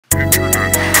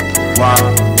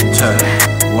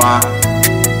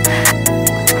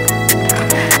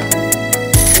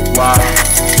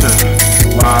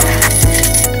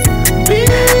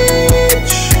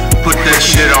Bitch. Put that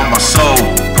shit on my soul,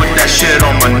 put that shit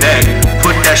on my neck,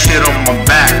 put that shit on my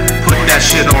back, put that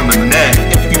shit on the net.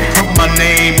 If you put my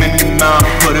name in your mouth,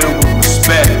 put it with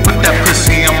respect. Put that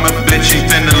pussy on my bitch, you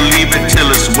finna leave it till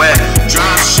it's wet.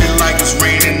 Drop shit like it's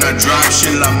raining, I drop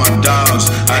shit like my dogs.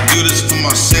 I do this for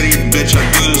my city, bitch, I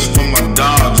do this for my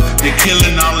dogs. They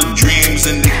killing all the dreams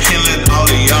and they killing all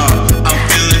of y'all. I'm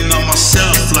feeling on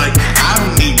myself like I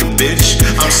don't need a bitch.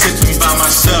 I'm sipping by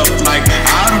myself like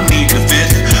I don't need the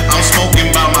fifth. I'm smoking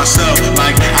by myself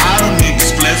like I don't need the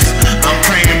spliffs. I'm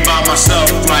praying by myself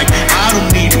like I don't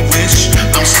need a wish.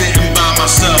 I'm sitting by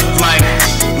myself like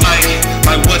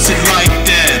what's it like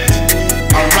then?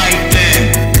 Alright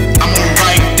then, I'm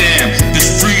alright then. This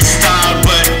freestyle,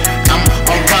 but I'm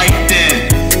alright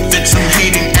then. If it's some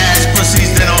hating ass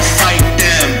pussies, then I'll fight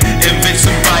them. If it's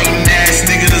some biting ass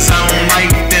niggas, I don't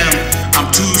like them. I'm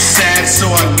too sad, so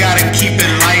I gotta keep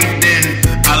it light then.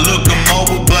 I look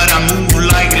immobile, but I move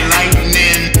like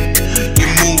lightning. You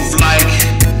move like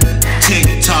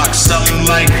TikTok, something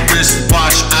like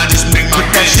wristwatch. I just make my put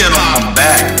that shit on my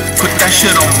back, put that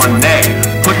shit on my neck,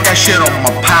 put that shit on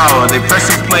my power. They press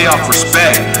and play off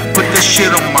respect. Put this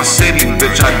shit on my city,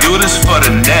 bitch. I do this for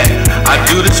the net. I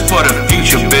do this for the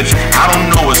future, bitch. I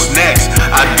don't know what's next.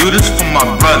 I do this for my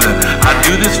brother. I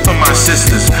do this for my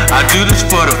sisters. I do this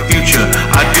for the future.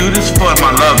 I do this for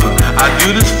my lover. I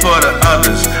do this for the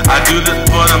others. I do this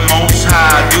for the Most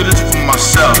High. I do this for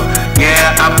myself.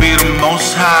 Yeah, I be the most